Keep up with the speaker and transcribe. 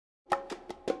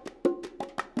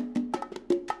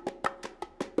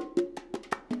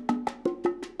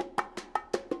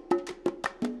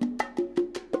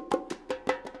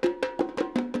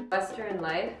in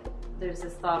life, there's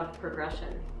this thought of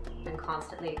progression and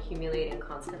constantly accumulating,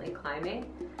 constantly climbing.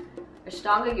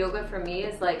 Ashtanga yoga for me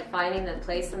is like finding the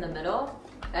place in the middle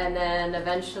and then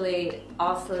eventually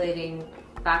oscillating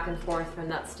back and forth from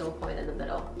that still point in the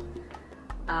middle.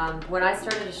 When I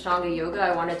started Ashtanga yoga,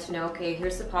 I wanted to know, okay,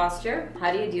 here's the posture.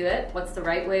 How do you do it? What's the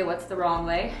right way? What's the wrong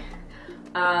way?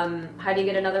 How do you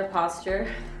get another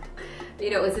posture? You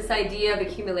know, it was this idea of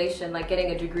accumulation, like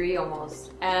getting a degree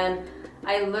almost. And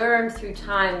I learned through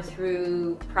time,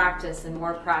 through practice and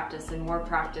more practice and more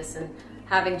practice and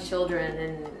having children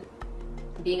and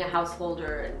being a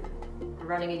householder and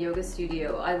running a yoga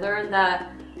studio. I learned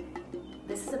that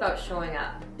this is about showing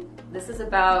up. This is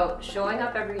about showing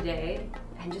up every day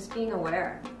and just being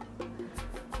aware.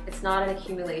 It's not an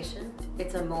accumulation,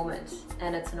 it's a moment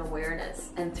and it's an awareness.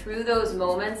 And through those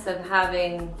moments of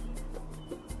having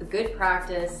a good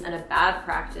practice and a bad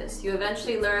practice, you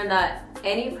eventually learn that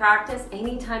any practice,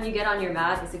 anytime you get on your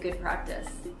mat, is a good practice.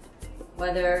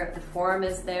 Whether the form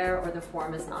is there or the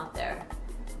form is not there.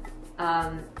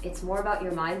 It's more about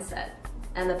your mindset.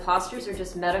 And the postures are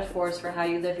just metaphors for how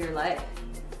you live your life.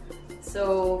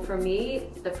 So for me,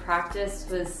 the practice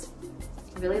was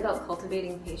really about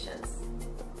cultivating patience.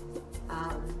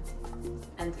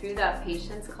 And through that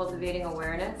patience, cultivating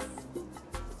awareness.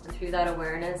 And through that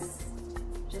awareness,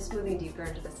 just moving deeper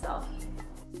into the self.